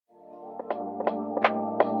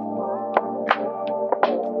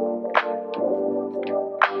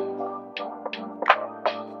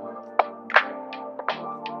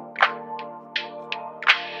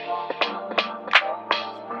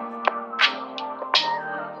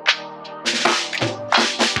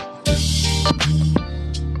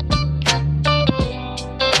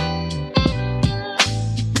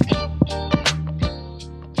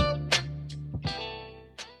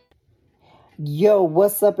Yo,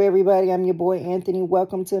 what's up, everybody? I'm your boy Anthony.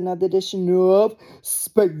 Welcome to another edition of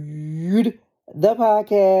Spade, the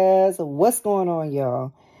podcast. What's going on,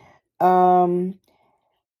 y'all? Um,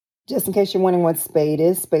 just in case you're wondering what Spade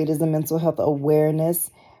is a mental health awareness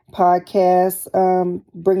podcast,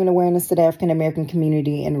 bringing awareness to the African American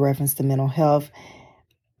community in reference to mental health.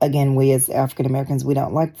 Again, we as African Americans, we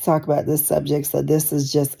don't like to talk about this subject, so this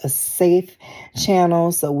is just a safe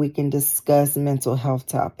channel so we can discuss mental health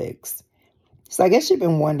topics. So I guess you've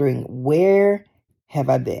been wondering, where have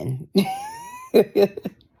I been? This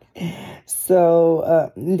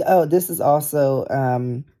is also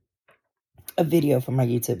a video for my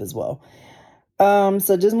YouTube as well.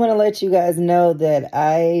 So just want to let you guys know that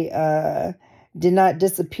I did not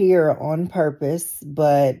disappear on purpose,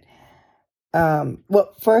 but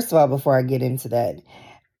first of all, before I get into that,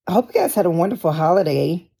 I hope you guys had a wonderful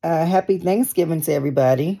holiday. Happy Thanksgiving to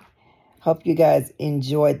everybody. Hope you guys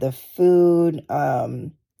enjoyed the food.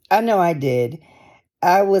 I know I did.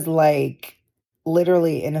 I was like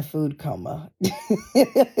literally in a food coma.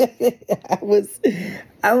 I was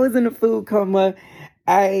in a food coma.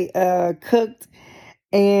 I cooked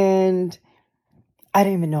and I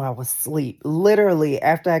didn't even know I was asleep. Literally,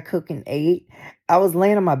 after I cooked and ate, I was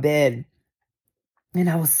laying on my bed and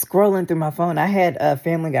I was scrolling through my phone. I had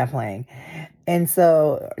Family Guy playing. And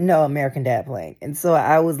so, no, American Dad playing. And so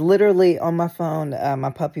I was literally on my phone.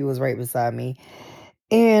 My puppy was right beside me.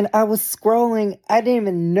 And I was scrolling. I didn't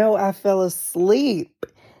even know I fell asleep.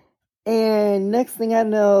 And next thing I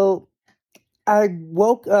know, I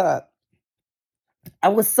woke up. I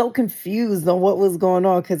was so confused on what was going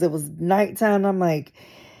on because it was nighttime. I'm like,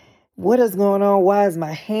 what is going on? Why is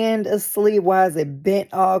my hand asleep? Why is it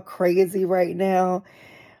bent all crazy right now?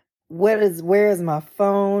 Where is my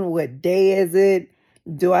phone? What day is it?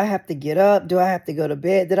 Do I have to get up? Do I have to go to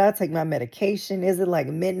bed? Did I take my medication? Is it like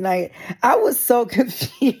midnight? I was so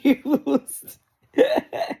confused.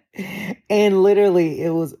 And literally,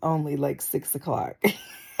 it was only like 6 o'clock.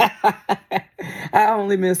 I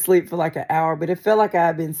only been asleep for like an hour, but it felt like I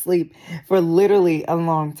had been asleep for literally a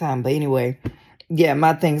long time. But anyway, yeah,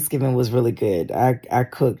 my Thanksgiving was really good. I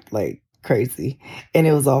cooked like crazy, and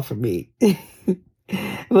it was all for me.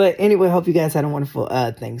 But anyway, hope you guys had a wonderful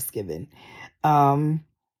Thanksgiving. But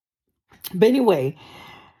anyway,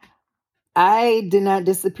 I did not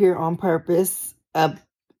disappear on purpose.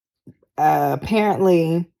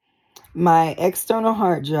 Apparently, my external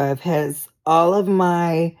hard drive has all of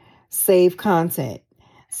my saved content.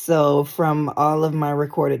 So from all of my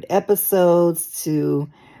recorded episodes to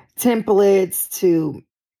templates to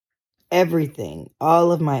everything,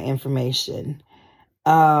 all of my information.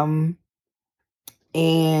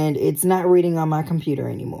 And it's not reading on my computer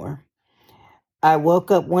anymore. I woke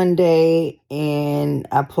up one day and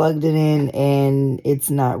I plugged it in and it's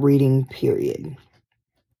not reading, period.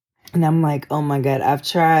 And I'm like, oh my God, I've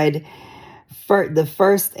tried the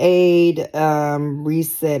first aid,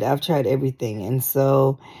 reset. I've tried everything. And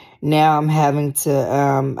so now I'm having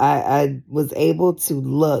to, I was able to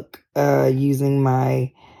look, using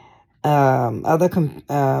my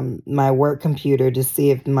my work computer to see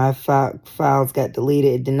if my files got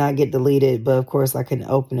deleted. It did not get deleted, but of course I couldn't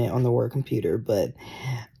open it on the work computer. But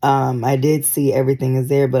I did see everything is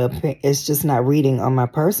there, but it's just not reading on my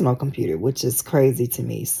personal computer, which is crazy to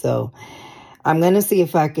me. So I'm going to see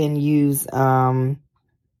if I can use a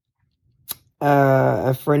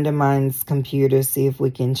friend of mine's computer, see if we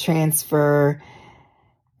can transfer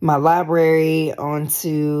my library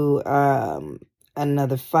onto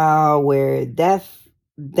another file where that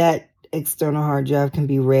external hard drive can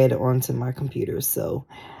be read onto my computer. So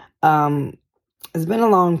it's been a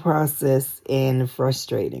long process and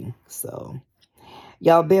frustrating. So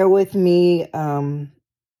y'all bear with me.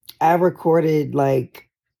 I recorded like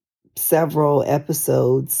several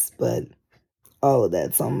episodes, but all of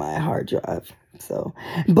that's on my hard drive. So,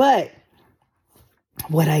 but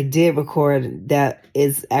what I did record that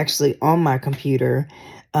is actually on my computer,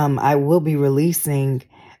 I will be releasing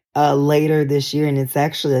later this year, and it's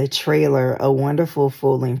actually a trailer, a wonderful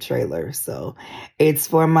full-length trailer. So it's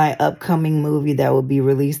for my upcoming movie that will be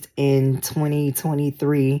released in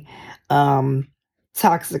 2023,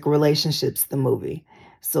 Toxic Relationships, the movie.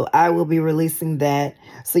 So I will be releasing that.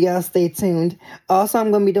 So y'all stay tuned. Also,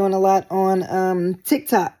 I'm going to be doing a lot on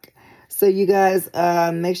TikTok. So you guys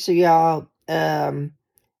make sure y'all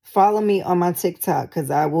follow me on my TikTok, because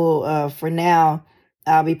I will, for now,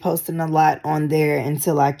 I'll be posting a lot on there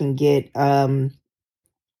until I can get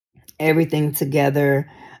everything together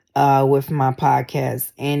with my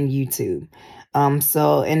podcast and YouTube.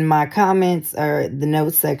 So in my comments or the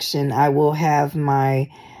notes section, I will have my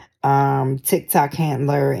TikTok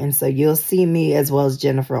handler. And so you'll see me as well as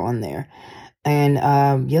Jennifer on there.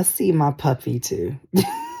 And you'll see my puppy too.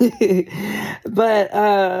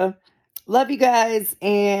 But love you guys.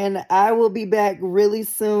 And I will be back really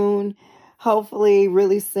soon. Hopefully,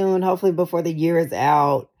 really soon. Hopefully before the year is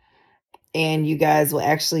out. And you guys will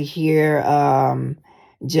actually hear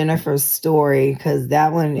Jennifer's story, because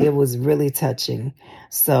that one, it was really touching.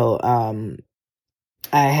 So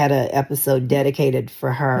I had an episode dedicated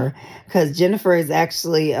for her, because Jennifer is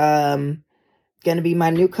actually going to be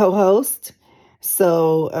my new co-host.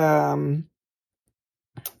 So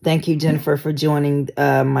thank you, Jennifer, for joining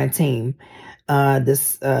my team,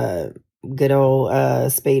 this good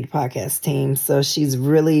old Spade podcast team. So she's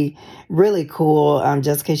really, really cool.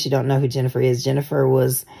 Just in case you don't know who Jennifer is, Jennifer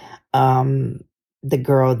was the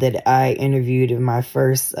girl that I interviewed in my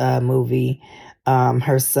first movie.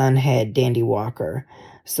 Her son had Dandy Walker.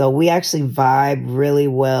 So we actually vibe really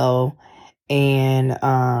well. And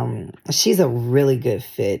she's a really good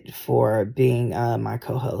fit for being my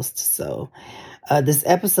co-host. So this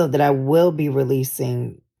episode that I will be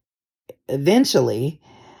releasing eventually,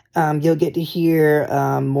 you'll get to hear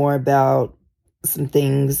more about some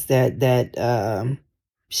things that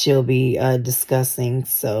she'll be discussing.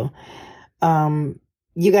 So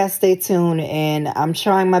you guys stay tuned, and I'm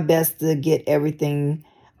trying my best to get everything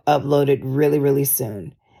uploaded really, really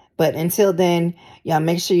soon. But until then, y'all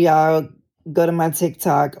make sure y'all go to my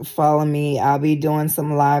TikTok, follow me. I'll be doing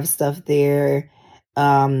some live stuff there.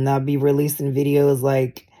 I'll be releasing videos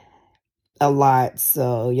like a lot.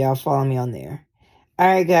 So y'all follow me on there. All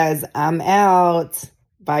right, guys, I'm out.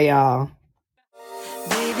 Bye, y'all.